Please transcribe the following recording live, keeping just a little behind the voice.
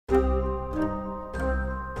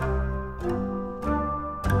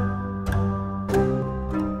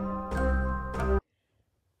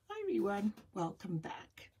welcome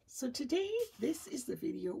back. So today, this is the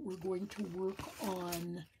video we're going to work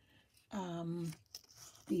on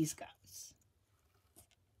these guys.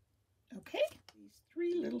 Okay, these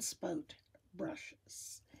three little spout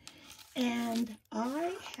brushes. And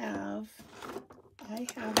I have a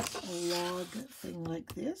log thing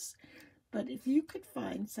like this, but if you could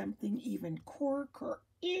find something even cork or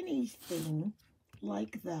anything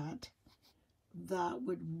like that, that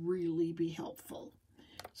would really be helpful.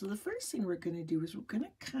 So the first thing we're going to do is we're going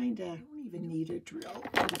to I don't even need a drill,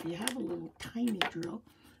 but if you have a little tiny drill,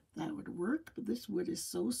 that would work. But this wood is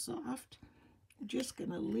so soft, I'm just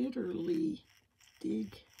going to literally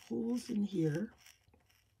dig holes in here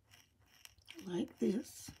like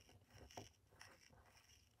this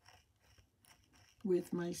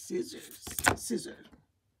with my scissors.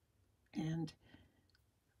 And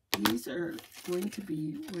these are going to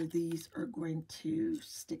be where these are going to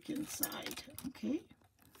stick inside, okay?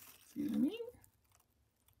 See what I mean?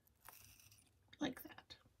 Like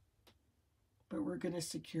that. But we're going to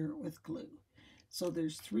secure it with glue. So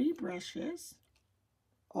there's three brushes,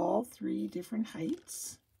 all three different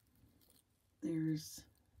heights. There's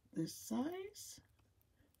this size,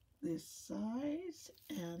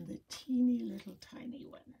 and the teeny little tiny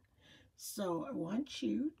one. So I want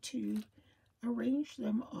you to arrange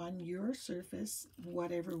them on your surface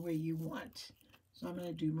whatever way you want. So I'm going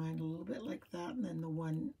to do mine a little bit like that, and then the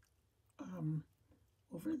one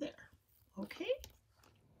over there. Okay?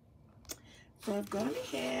 So I've gone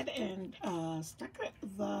ahead and stuck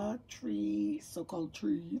the so-called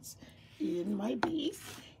trees in my base,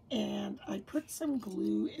 and I put some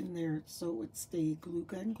glue in there so it would stay glue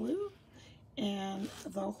gun glue. And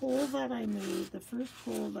the hole that I made, the first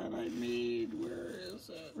hole that I made, where is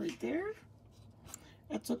it? Right there.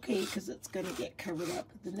 That's okay because it's going to get covered up.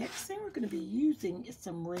 The next thing we're going to be using is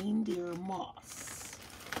some reindeer moss.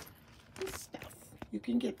 This stuff. You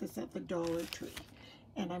can get this at the Dollar Tree.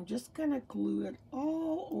 And I'm just going to glue it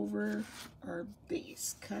all over our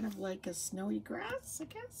base, kind of like a snowy grass, I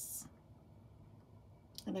guess.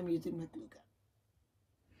 And I'm using my glue gun.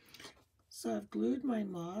 So I've glued my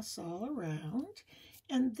moss all around.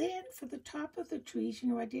 And then for the top of the trees, you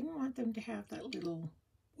know, I didn't want them to have that little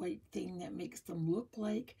white thing that makes them look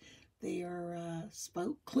like they are a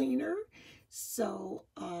spout cleaner. So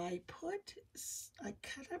I cut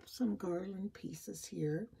up some garland pieces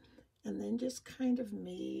here and then just kind of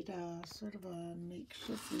made a sort of a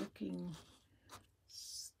makeshift looking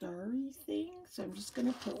starry thing. So I'm just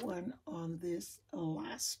going to put one on this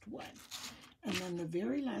last one. And then the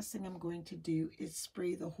very last thing I'm going to do is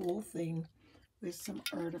spray the whole thing with some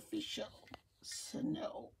artificial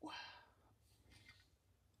snow.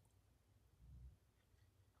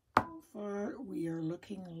 So far, we are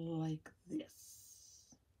looking like this.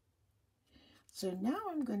 So now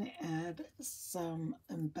I'm going to add some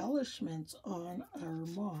embellishments on our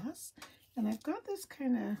moss. And I've got this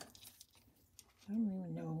kind of, I don't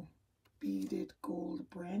even know, beaded gold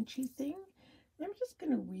branchy thing. And I'm just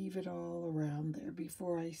going to weave it all around there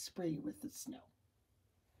before I spray with the snow.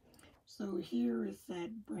 So here is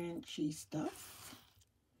that branchy stuff.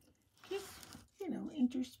 Just, you know,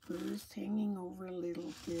 interspersed, hanging over a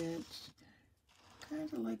little bit.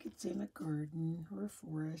 Kind of like it's in a garden or a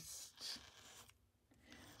forest.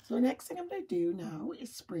 So the next thing I'm going to do now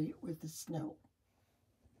is spray it with the snow.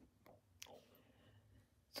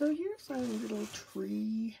 So here's our little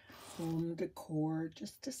tree home decor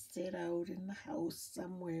just to sit out in the house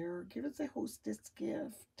somewhere. Give us a hostess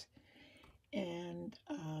gift and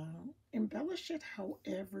embellish it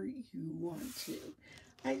however you want to.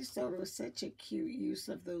 I just thought it was such a cute use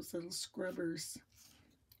of those little scrubbers.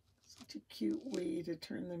 Such a cute way to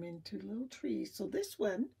turn them into little trees. So this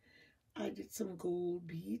one, I did some gold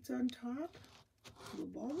beads on top, little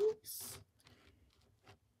bulbs.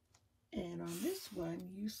 And on this one,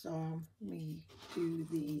 you saw me do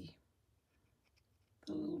the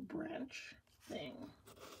little branch thing.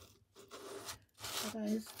 But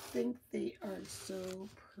I think they are so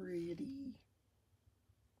pretty.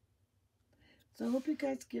 So I hope you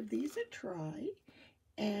guys give these a try.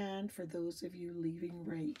 And for those of you leaving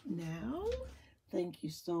right now, thank you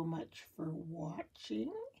so much for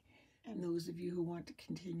watching. And those of you who want to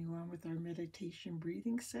continue on with our meditation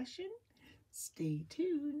breathing session, stay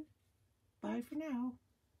tuned. Bye for now.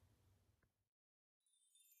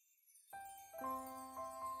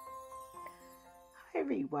 Hi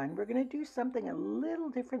everyone, we're going to do something a little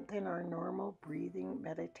different than our normal breathing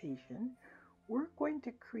meditation. We're going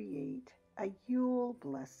to create a Yule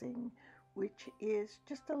Blessing, which is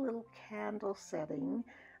just a little candle setting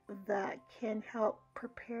that can help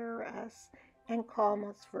prepare us and calm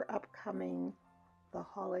us for upcoming the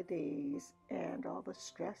holidays and all the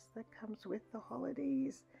stress that comes with the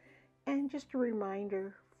holidays. And just a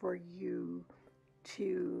reminder for you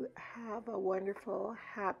to have a wonderful,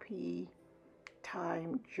 happy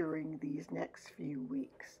time during these next few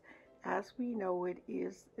weeks. As we know, it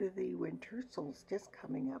is the winter solstice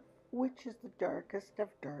coming up, which is the darkest of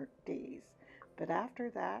dark days. But after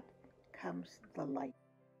that comes the light.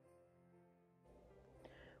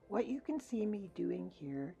 What you can see me doing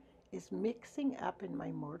here is mixing up in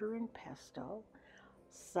my mortar and pestle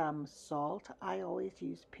some salt. I always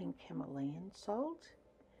use pink Himalayan salt,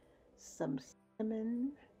 some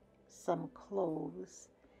cinnamon, some cloves,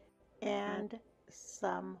 and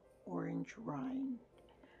some orange rind.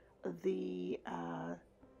 The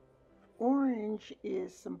orange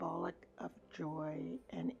is symbolic of joy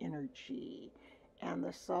and energy, and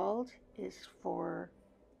the salt is for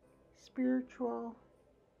spiritual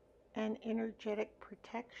and energetic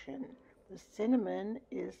protection. The cinnamon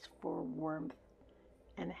is for warmth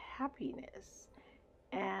and happiness.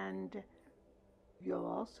 And you'll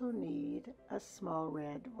also need a small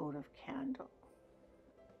red votive candle.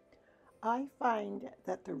 I find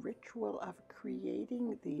that the ritual of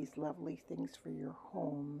creating these lovely things for your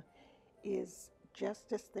home is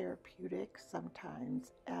just as therapeutic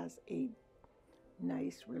sometimes as a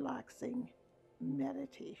nice, relaxing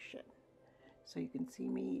meditation. So you can see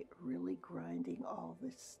me really grinding all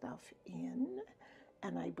this stuff in.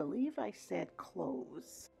 And I believe I said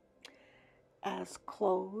cloves, as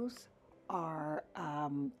cloves are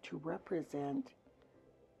to represent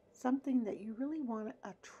something that you really want to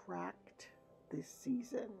attract this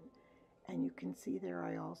season. And you can see there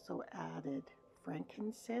I also added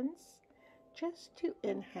frankincense just to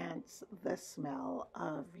enhance the smell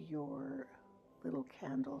of your little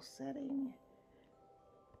candle setting.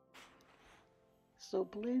 So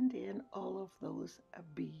blend in all of those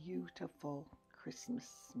beautiful Christmas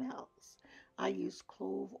smells. I use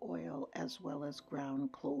clove oil as well as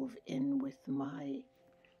ground clove in with my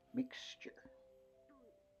mixture.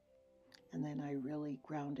 And then I really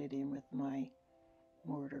ground it in with my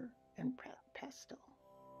mortar and pestle.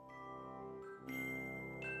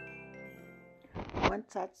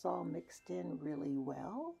 Once that's all mixed in really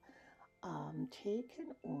well, take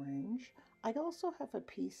an orange. I also have a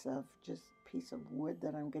piece of wood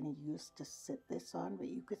that I'm going to use to sit this on, but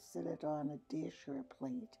you could sit it on a dish or a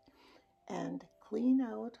plate, and clean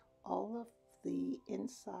out all of the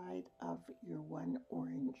inside of your one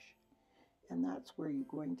orange, and that's where you're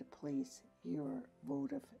going to place your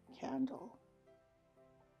votive candle.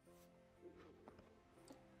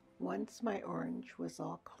 Once my orange was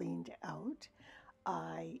all cleaned out,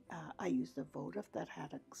 I used a votive that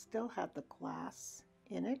still had the glass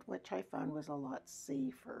in it, which I found was a lot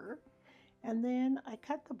safer. And then I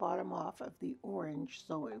cut the bottom off of the orange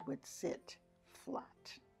so it would sit flat.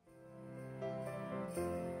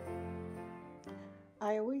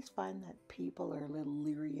 I always find that people are a little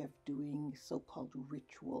leery of doing so-called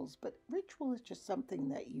rituals, but ritual is just something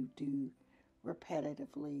that you do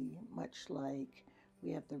repetitively, much like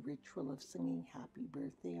we have the ritual of singing happy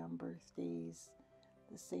birthday on birthdays,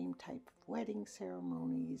 the same type of wedding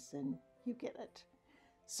ceremonies, and you get it.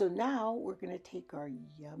 So now we're going to take our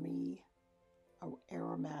yummy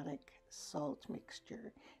aromatic salt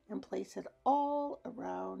mixture and place it all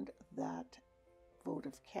around that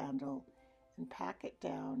votive candle and pack it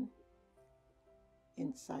down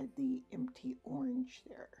inside the empty orange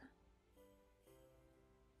there.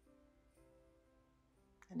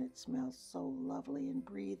 And it smells so lovely, and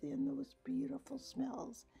breathe in those beautiful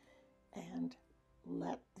smells and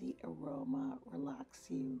let the aroma relax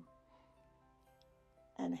you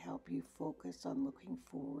and help you focus on looking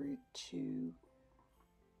forward to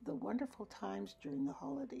the wonderful times during the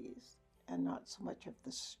holidays and not so much of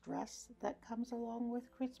the stress that comes along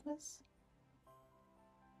with Christmas.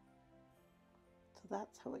 So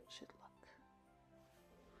that's how it should look.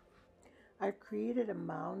 I've created a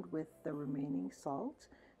mound with the remaining salt.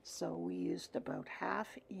 So we used about half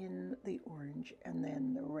in the orange, and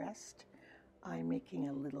then the rest I'm making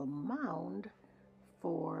a little mound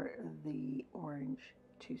for the orange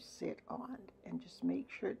to sit on, and just make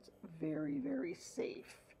sure it's very, very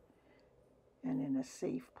safe and in a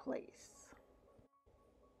safe place.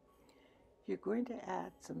 You're going to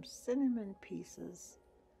add some cinnamon pieces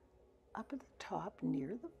up at the top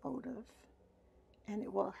near the votive, and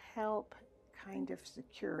it will help kind of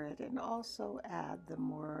secure it and also add the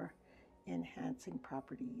more enhancing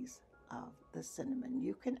properties of the cinnamon.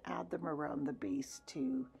 You can add them around the base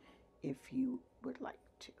too if you would like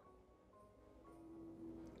to.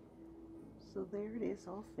 So there it is,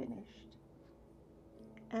 all finished.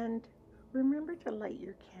 And Remember to light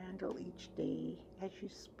your candle each day as you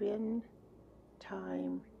spend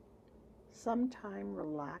time, some time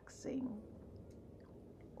relaxing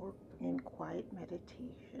or in quiet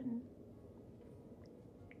meditation.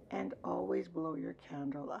 And always blow your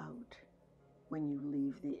candle out when you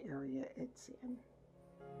leave the area it's in.